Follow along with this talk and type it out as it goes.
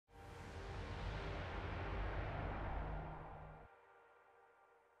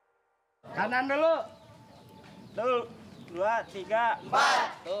Kanan dulu. Tuh, 2, 3,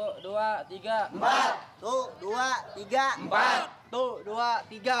 4. Tuh, 2, 3, 4. Tuh, 2, 3, 4. Tuh, 2,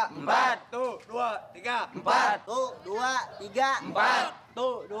 3, 4. Tuh, 2, 3, 4. Tuh, 2, 3, 4.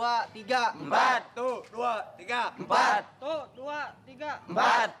 Tuh, 2, 3, 4. Tuh, 2, 3, 4. Tuh, 2, 3,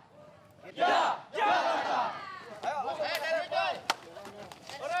 4. Ya, ya. Ayo, Coy.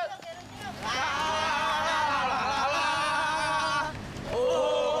 Urut.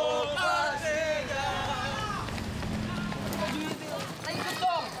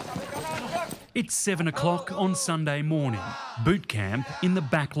 It's 7 o'clock on Sunday morning, boot camp in the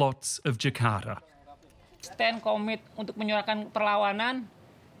backlots of Jakarta. Stand commit untuk menyuarakan perlawanan,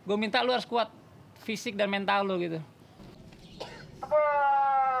 gue minta lu harus kuat fisik dan mental lu gitu.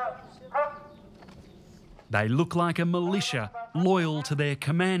 They look like a militia loyal to their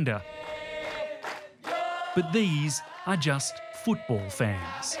commander. But these are just football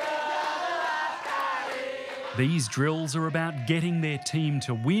fans. These drills are about getting their team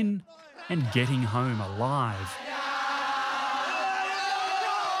to win and getting home alive.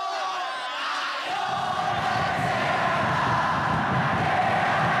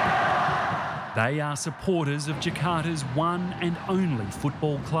 They are supporters of Jakarta's one and only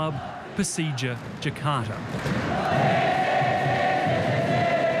football club, Persija Jakarta.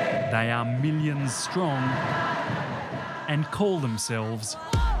 They are millions strong and call themselves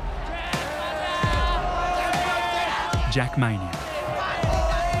Jackmania.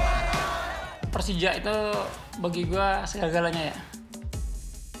 Persija itu bagi gue segala-galanya ya.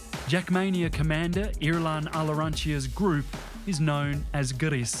 Jackmania commander Irlan Alarancia's group is known as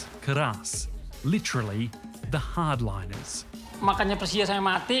Garis Keras, literally the hardliners. Makanya Persija sampai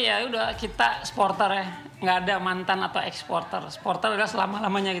mati ya udah kita supporter ya, nggak ada mantan atau eksporter. Supporter adalah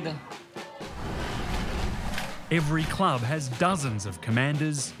selama-lamanya gitu. Every club has dozens of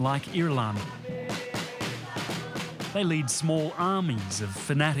commanders like Irlan. They lead small armies of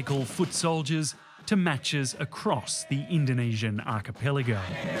fanatical foot soldiers to matches across the Indonesian archipelago.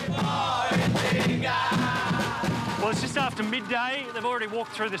 Well, it's just after midday. They've already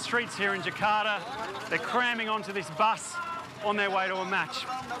walked through the streets here in Jakarta. They're cramming onto this bus on their way to a match.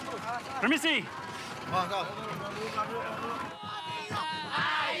 Permisi.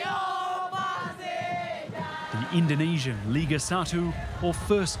 The Indonesian Liga 1 or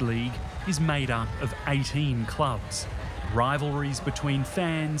First League is made up of 18 clubs. Rivalries between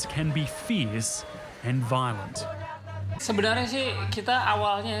fans can be fierce and violent. Sebenarnya sih kita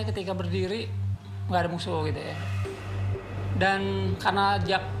awalnya ketika berdiri nggak ada musuh gitu ya. Dan karena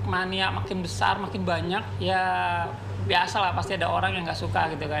Jackmania makin besar, makin banyak, ya biasalah pasti ada orang yang nggak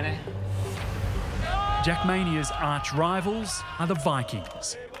suka gitu kan ya. Jackmania's arch rivals are the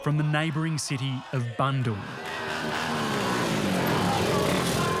Vikings from the neighbouring city of Bandung.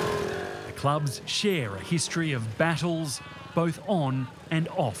 The clubs share a history of battles both on and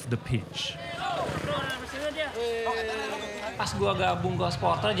off the pitch. Pas gua gabung ke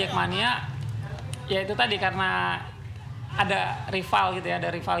supporter Jackmania, ya itu tadi karena ada rival gitu ya, ada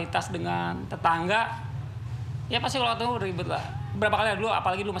rivalitas dengan tetangga. Ya pasti kalau itu ribet lah. Berapa kali dulu,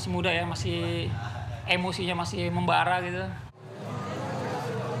 apalagi dulu masih muda ya, masih emosinya masih membara gitu.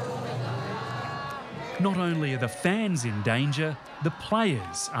 Not only are the fans in danger, the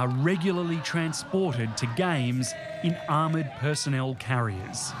players are regularly transported to games in armoured personnel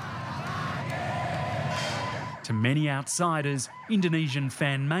carriers. To many outsiders, Indonesian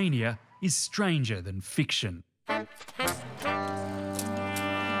fan mania is stranger than fiction.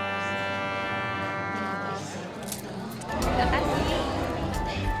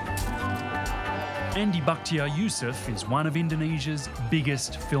 Andy Bakhtiar Yusuf is one of Indonesia's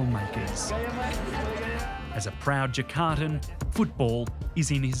biggest filmmakers. As a proud Jakartan, football is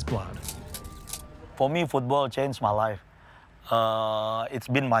in his blood. For me, football changed my life.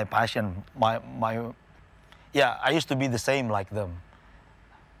 It's been my passion. I used to be the same like them.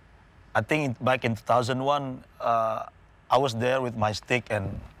 I think back in 2001, I was there with my stick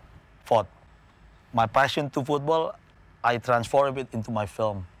and fought. My passion to football, I transformed it into my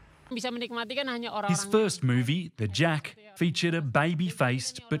film. His first movie, The Jack, featured a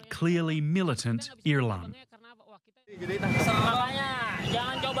baby-faced but clearly militant Irlan.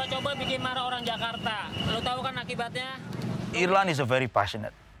 Jangan coba-coba bikin marah orang Jakarta. Lo tahu kan akibatnya? Irlan is a very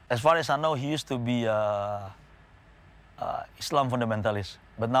passionate. As far as I know, he used to be Islam fundamentalist,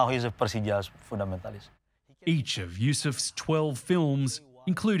 but now he's a Persija fundamentalist. Each of Yusuf's 12 films,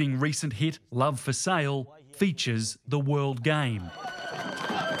 including recent hit Love for Sale, features the world game.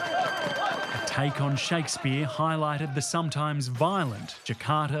 A take on Shakespeare highlighted the sometimes violent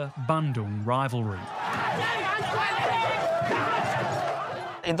Jakarta-Bandung rivalry.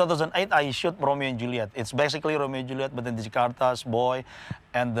 In 2008, I shoot Romeo and Juliet. It's basically Romeo and Juliet, but then the Jakarta's boy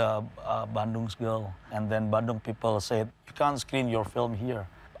and the Bandung's girl. And then Bandung people said, you can't screen your film here.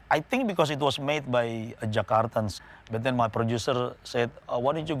 I think because it was made by Jakartans. But then my producer said,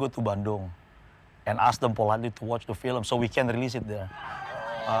 why don't you go to Bandung and ask them politely to watch the film so we can release it there.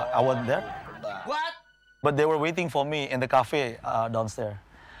 I went there. What? But they were waiting for me in the cafe downstairs.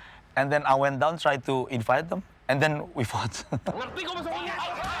 And then I went down, tried to invite them, and then we fought.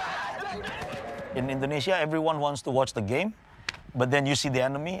 In Indonesia, everyone wants to watch the game, but then you see the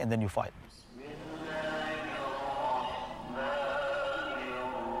enemy and then you fight.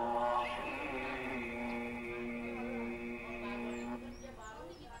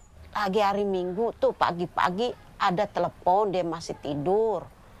 Lagi hari Minggu tuh pagi-pagi ada telepon, dia masih tidur.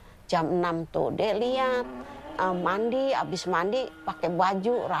 Jam 6 tuh dia lihat mandi, habis mandi pakai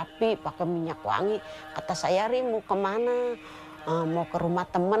baju rapi, pakai minyak wangi. Kata saya, Ri, mau kemana? Mau ke rumah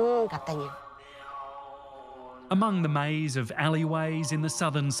temen katanya. Among the maze of alleyways in the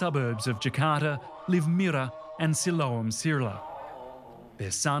southern suburbs of Jakarta live Mira and Siloam Sirla.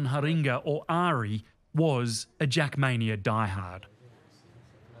 Their son Haringa, or Ari, was a Jackmania diehard.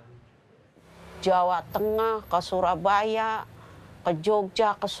 Jawa Tengah, ke Surabaya, ke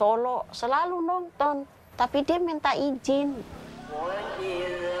Jogja, ke Solo, selalu nonton. Tapi dia minta izin.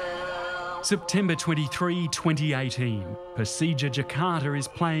 September 23, 2018, Persija Jakarta is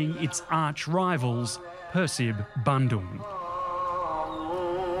playing its arch rivals, Persib Bandung.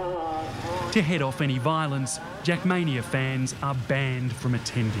 To head off any violence, Jackmania fans are banned from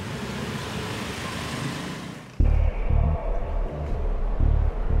attending.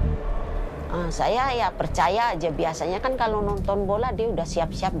 Saya ya percaya aja, biasanya kan kalau nonton bola dia udah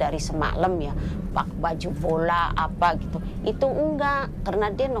siap-siap dari semalam ya, pakai baju bola apa gitu. Itu enggak, karena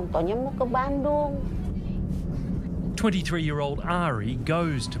dia nontonnya mau ke Bandung. 23-year-old Ari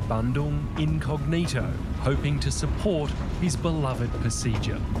goes to Bandung incognito, hoping to support his beloved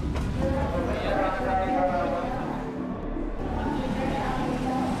Persija.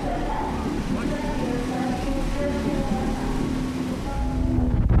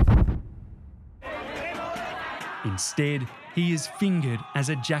 Instead, he is fingered as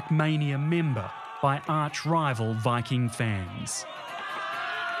a Jackmania member by arch-rival Viking fans.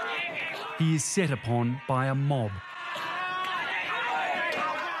 He is set upon by a mob.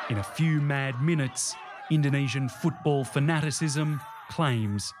 In a few mad minutes, Indonesian football fanaticism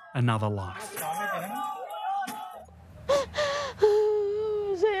claims another life.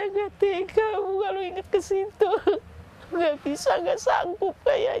 Saya nggak tega kalau ingat ke situ. Nggak bisa, nggak sanggup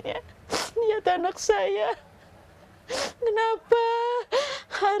kayaknya. Lihat anak saya. Kenapa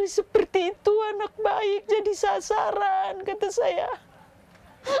hari seperti itu anak baik jadi sasaran, kata saya.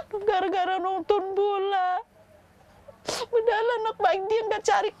 Gara-gara nonton bola. Padahal anak baik dia nggak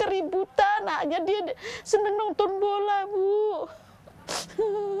cari keributan, hanya dia seneng nonton bola, Bu.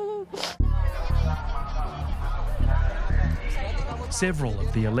 Several of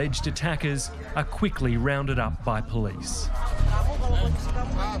the alleged attackers are quickly rounded up by police.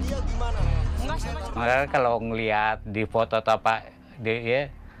 Makanya kalau ngelihat di foto atau apa,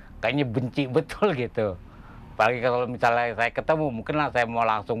 dia kayaknya benci betul gitu. Apalagi kalau misalnya saya ketemu, mungkin lah saya mau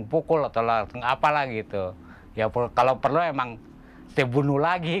langsung pukul atau langsung apalah gitu. Ya kalau perlu emang saya bunuh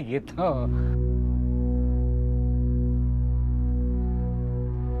lagi gitu.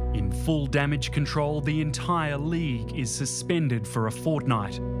 In full damage control, the entire league is suspended for a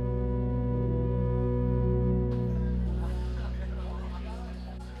fortnight.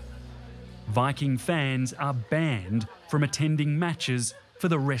 Viking fans are banned from attending matches for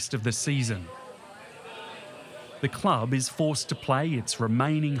the rest of the season. The club is forced to play its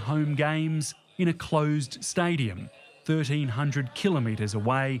remaining home games in a closed stadium 1,300 kilometres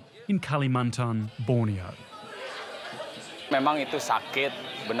away in Kalimantan, Borneo. Memang itu sakit,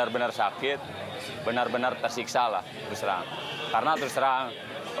 benar-benar sakit, benar-benar tersiksa lah, terus terang. Karena terus terang,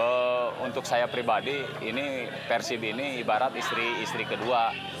 untuk saya pribadi, ini Persib ini ibarat istri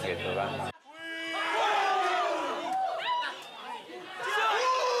kedua, gitu kan.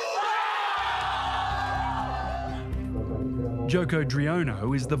 Joko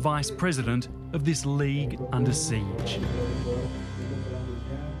Driono is the vice president of this league under siege.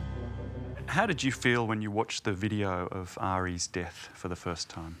 How did you feel when you watched the video of Ari's death for the first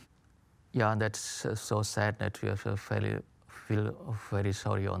time? Yeah, that's so sad that we feel very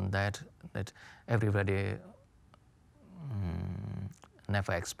sorry on that. That everybody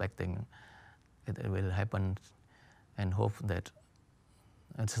never expecting it will happen, and hope that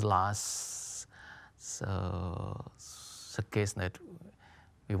it's the last case that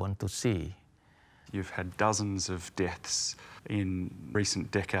we want to see. You've had dozens of deaths in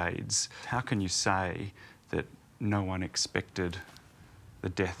recent decades. How can you say that no one expected the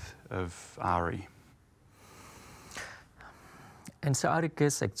death of Ari? In the Ari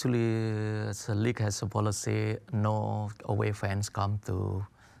case, actually, the league has a policy: no away fans come to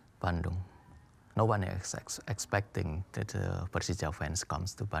Bandung. No one is expecting that Persija fans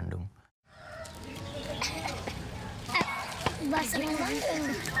comes to Bandung.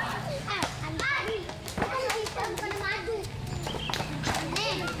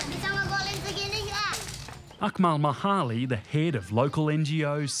 Akmal Mahali, the head of local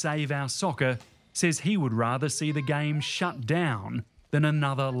NGO Save Our Soccer, says he would rather see the game shut down than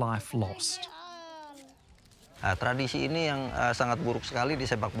another life lost. Tradisi ini yang sangat buruk sekali di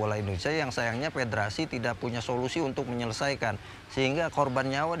sepak bola Indonesia, yang sayangnya federasi tidak punya solusi untuk menyelesaikan, sehingga korban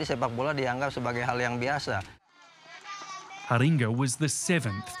nyawa di sepak bola dianggap sebagai hal yang biasa. Haringa was the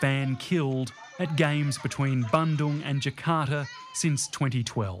 7th fan killed at games between Bandung and Jakarta since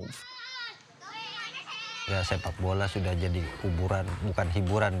 2012. Ya, sepak bola sudah jadi kuburan, bukan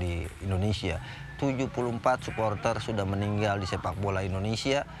hiburan di Indonesia. 74 supporter sudah meninggal di sepak bola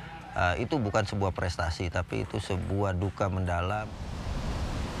Indonesia. Itu bukan sebuah prestasi, tapi itu sebuah duka mendalam.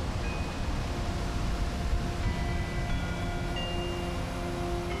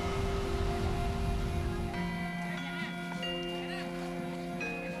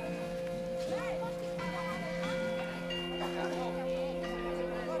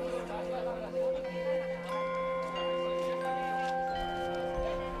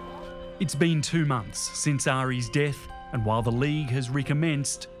 It's been 2 months since Ari's death, and while the league has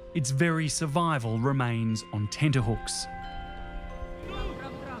recommenced, its very survival remains on tenterhooks.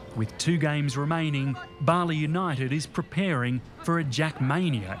 With 2 games remaining, Bali United is preparing for a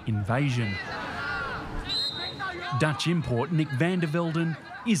Jackmania invasion. Dutch import Nick van der Velden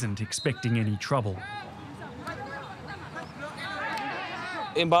isn't expecting any trouble.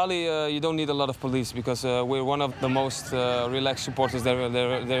 In Bali, you don't need a lot of police because we're one of the most relaxed supporters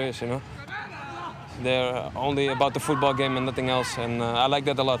there is, you know. They're only about the football game and nothing else, and I like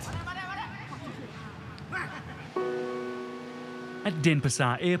that a lot. At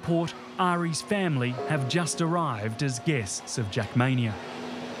Denpasar Airport, Ari's family have just arrived as guests of Jackmania.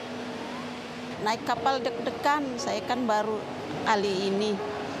 Naik kapal deg-degan, saya kan baru kali ini,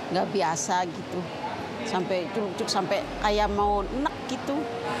 nggak biasa gitu. Sampai cuk sampai kayak mau enak gitu.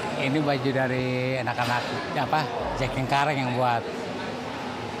 Ini baju dari anak-anak Jack yang Kareng yang buat.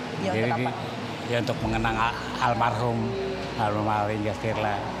 Ya, jadi ya untuk mengenang almarhum Hingga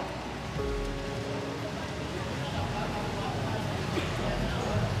Stirla.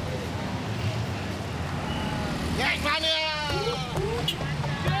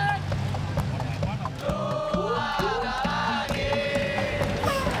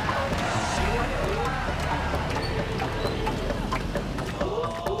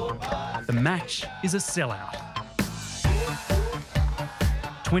 The match is a sellout.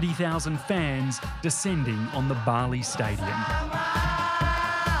 20,000 fans descending on the Bali Stadium.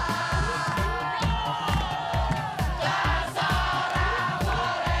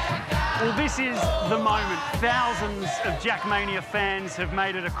 Well, this is the moment. Thousands of Jackmania fans have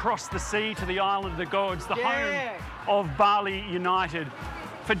made it across the sea to the Island of the Gods, the home of Bali United.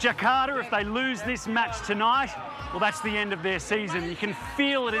 For Jakarta, if they lose this match tonight, well, that's the end of their season. You can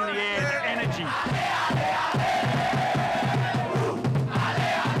feel it in the air, the energy.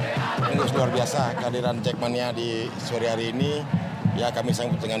 Luar biasa kehadiran Jackmania di sore hari ini, ya kami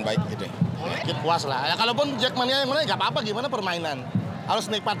sambut dengan baik gitu. Kita puas lah. Ya kalaupun Jackmania yang mana nggak apa-apa, gimana permainan. Harus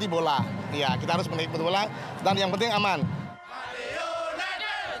nikmati bola. Ya kita harus menikmati bola dan yang penting aman.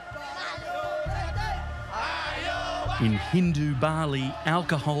 In Hindu Bali,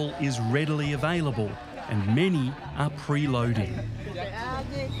 alcohol is readily available and many are preloading.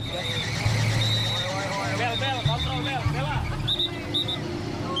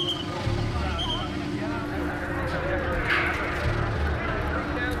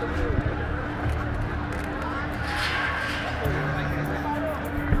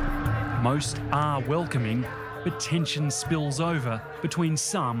 Most are welcoming, but tension spills over between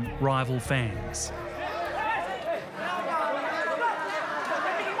some rival fans.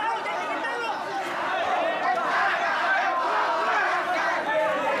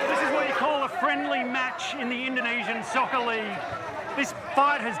 This is what you call a friendly match in the Indonesian Soccer League. This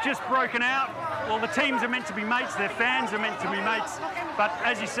fight has just broken out. Well, the teams are meant to be mates, their fans are meant to be mates. But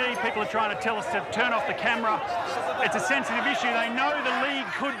as you see, people are trying to tell us to turn off the camera. It's a sensitive issue. They know the league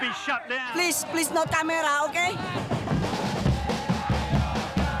could be shut down. Please no camera, okay?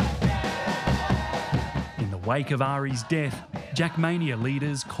 In the wake of Ari's death, Jackmania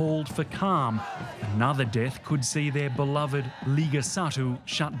leaders called for calm. Another death could see their beloved Liga 1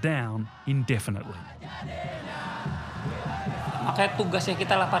 shut down indefinitely. Makanya tugasnya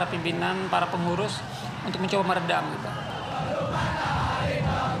kita lah para pimpinan, para pengurus untuk mencoba meredam gitu.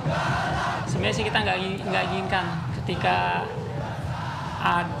 Sebenarnya sih kita nggak inginkan ketika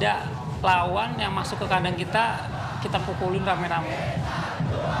ada lawan yang masuk ke kandang kita pukulin rame-rame.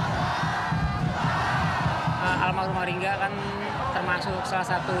 Almarhum Ringga kan termasuk salah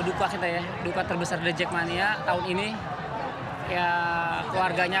satu duka kita ya, duka terbesar dari Jackmania tahun ini. Ya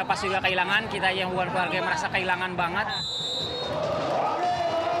keluarganya pasti juga kehilangan, kita yang bukan keluarga yang merasa kehilangan banget.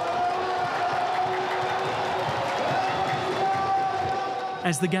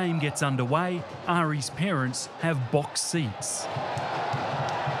 As the game gets underway, Ari's parents have box seats.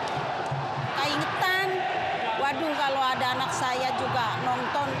 Keingetan, waduh kalau ada anak saya juga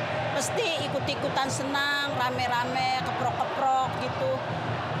nonton, pasti ikut-ikutan senang, rame-rame, keprok-keprok gitu.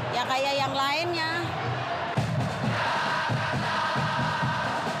 Ya kayak yang lainnya.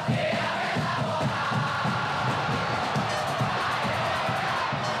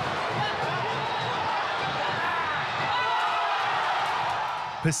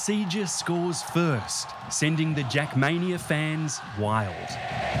 Persija scores first, sending the Jackmania fans wild.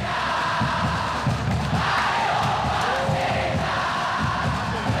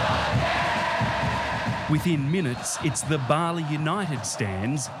 Within minutes, it's the Bali United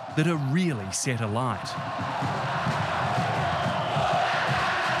stands that are really set alight.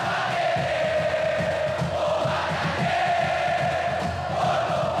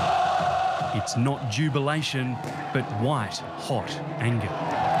 It's not jubilation, but white-hot anger.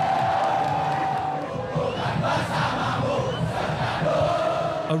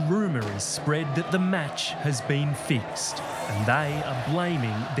 A rumour is spread that the match has been fixed and they are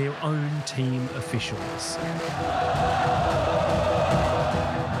blaming their own team officials.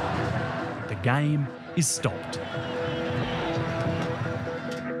 The game is stopped.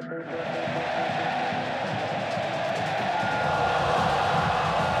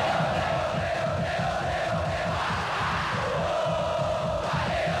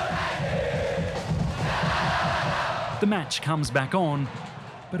 The match comes back on,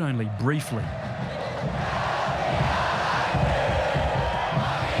 but only briefly.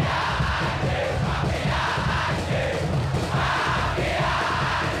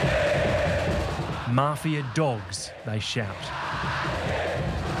 Mafia dogs, they shout.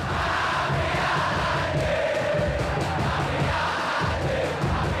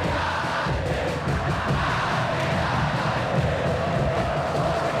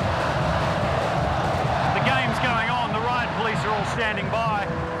 Standing by,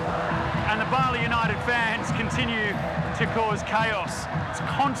 and the Bali United fans continue to cause chaos. It's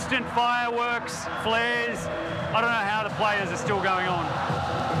constant fireworks, flares. I don't know how the players are still going on.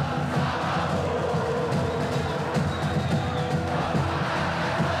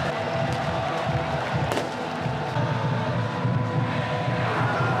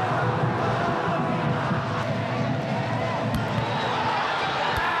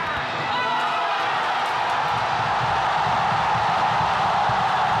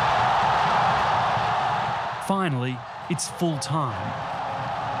 Finally, it's full time.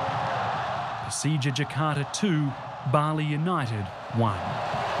 Persija Jakarta 2, Bali United 1.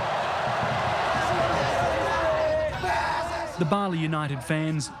 The Bali United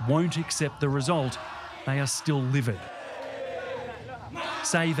fans won't accept the result. They are still livid.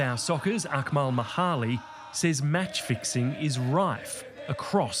 Save Our Soccer's Akmal Mahali says match fixing is rife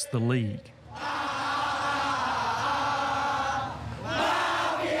across the league.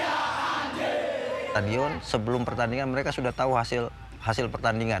 Stadion sebelum pertandingan mereka sudah tahu hasil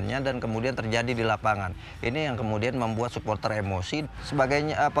pertandingannya dan kemudian terjadi di lapangan. Ini yang kemudian membuat supporter emosi. Sebagai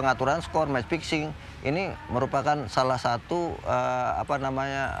pengaturan skor match fixing ini merupakan salah satu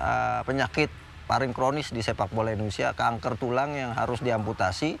penyakit paling kronis di sepak bola Indonesia, kanker tulang yang harus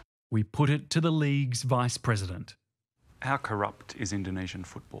diamputasi. We put it to the league's vice president. How corrupt is Indonesian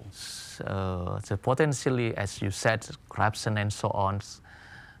football? So potentially, as you said, corruption and so on.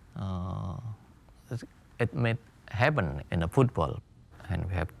 It may happen in the football, and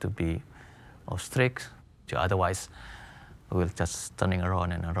we have to be strict. Otherwise, we'll just turning around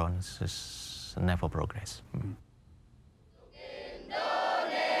and around. It's just never progress.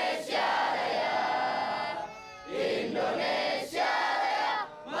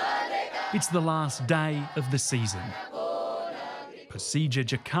 It's the last day of the season. Persija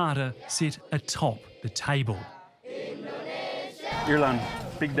Jakarta sit atop the table. Irlan,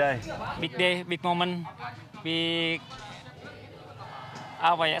 big day. Big day, big moment, big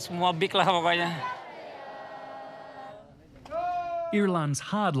semua big lah pokoknya.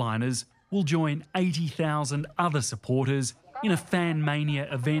 Ireland's hardliners will join 80,000 other supporters in a fan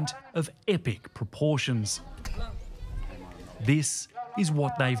mania event of epic proportions. This is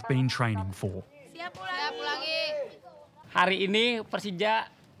what they've been training for. Hari ini Persija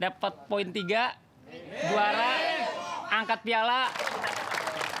dapat poin 3, juara, angkat piala.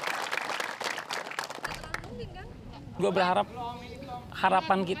 Gue berharap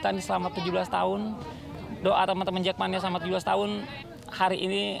harapan kita nih selama 17 tahun, doa teman-teman Jackmania selama 17 tahun, hari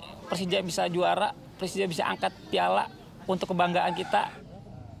ini Persija bisa juara, Persija bisa angkat piala untuk kebanggaan kita.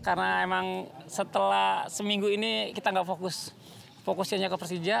 Karena emang setelah seminggu ini kita nggak fokus. Fokusnya ke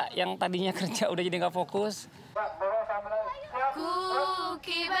Persija, yang tadinya kerja udah jadi nggak fokus. Ku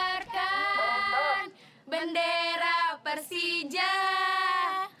kibarkan bendera Persija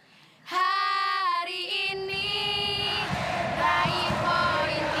hari ini, raih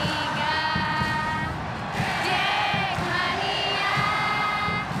poin 3. Jackmania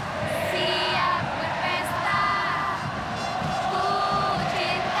siap berpesta, ku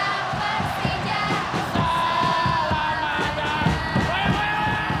cinta Persija.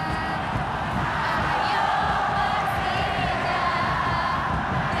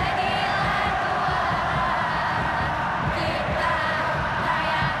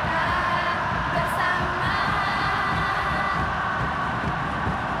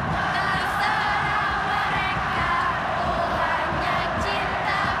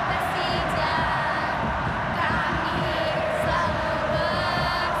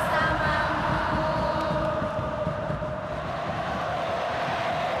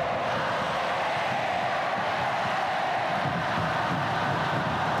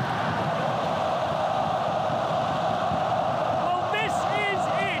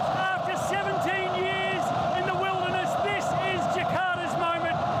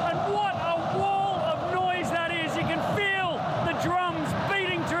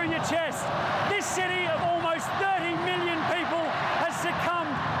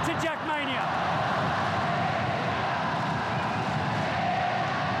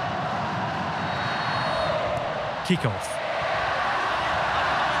 Kick-off.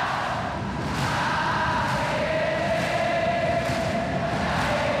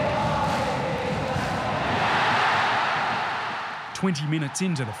 "20 minutes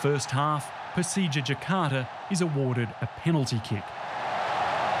into the first half, Persija Jakarta is awarded a penalty kick.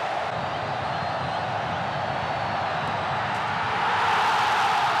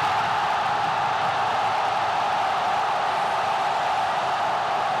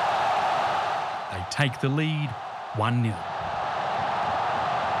 They take the lead 1-0.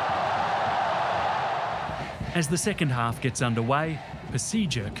 As the second half gets underway,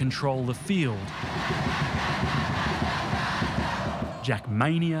 Persija control the field.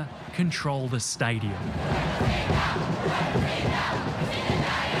 Jackmania control the stadium.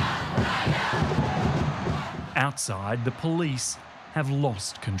 Outside, the police have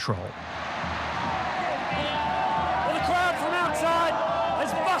lost control. Well, the crowd from outside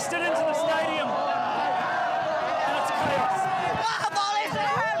has busted into the stadium. And it's chaos.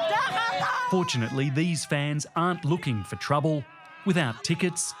 Fortunately, these fans aren't looking for trouble. Without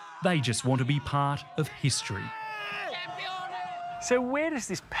tickets, they just want to be part of history. So where does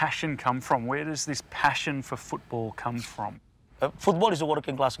this passion come from? Where does this passion for football come from? Football is a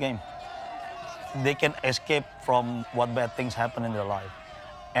working class game. They can escape from what bad things happen in their life.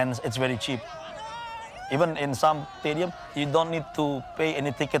 And it's very cheap. Even in some stadium, you don't need to pay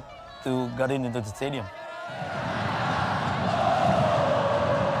any ticket to get into the stadium.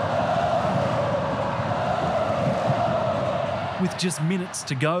 With just minutes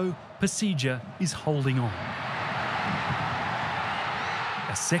to go, Persija is holding on.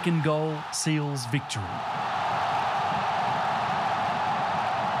 A second goal seals victory.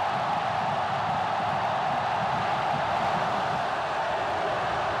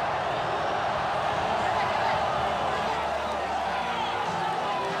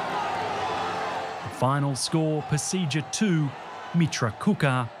 The final score, Persija 2, Mitra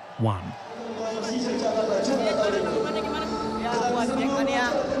Kukar 1.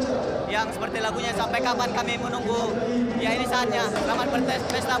 Yang seperti lagunya sampai kapan kami menunggu. Ya ini saatnya. Selamat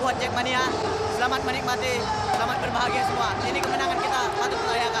berpesta buat Jackmania. Selamat menikmati. Selamat berbahagia semua. Ini kemenangan kita patut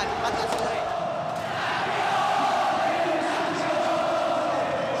merayakan. Patut syukuri.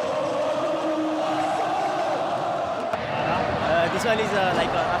 This one is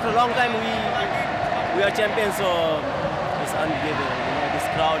like after a long time we are champions, so it's unbelievable. You know, this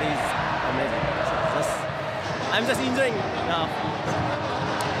crowd is amazing. I'm just enjoying now.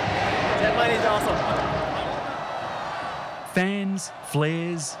 Jackmania is awesome. Fans,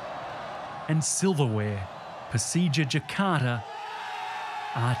 flares, and silverware, Persija Jakarta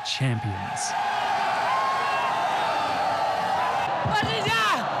are champions. Persija,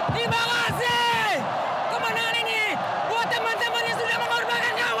 terima kasih. Kemenangan ini buat teman-teman yang sudah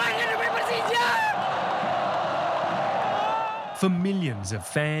mengorbankan nyawanya demi Persija. For millions of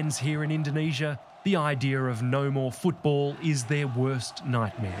fans here in Indonesia, the idea of no more football is their worst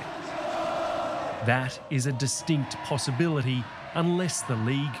nightmare. That is a distinct possibility unless the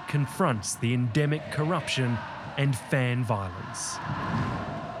league confronts the endemic corruption and fan violence.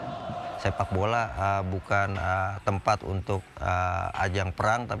 Sepak bola bukan tempat untuk ajang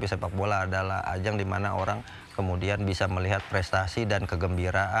perang, tapi sepak bola adalah ajang di mana orang kemudian bisa melihat prestasi dan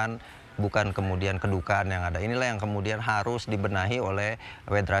kegembiraan, bukan kemudian kedukaan yang ada. Inilah yang kemudian harus dibenahi oleh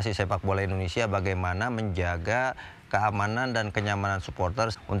Federasi Sepak Bola Indonesia, bagaimana menjaga keamanan dan kenyamanan supporter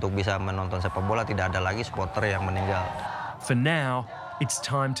untuk bisa menonton sepak bola, tidak ada lagi supporter yang meninggal. For now, it's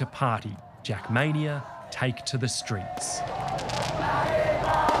time to party. Jackmania take to the streets.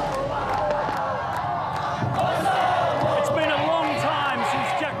 It's been a long time since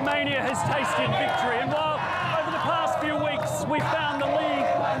Jackmania has tasted victory, and while over the past few weeks we found the league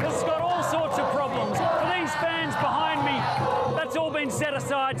has got all sorts of problems, for these fans behind me, that's all been set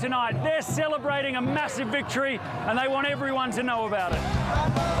aside tonight. They're celebrating a massive victory and they want everyone to know about it.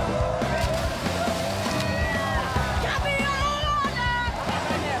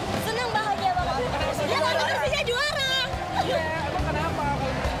 Senang bahagia banget. Ya karena Persija juara.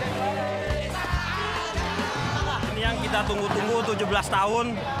 Ini yang kita tunggu-tunggu 17 tahun.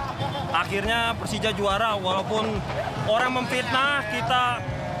 Akhirnya Persija juara, walaupun orang memfitnah kita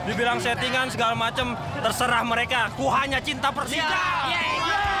dibilang settingan segala macam, terserah mereka. Ku hanya cinta Persija.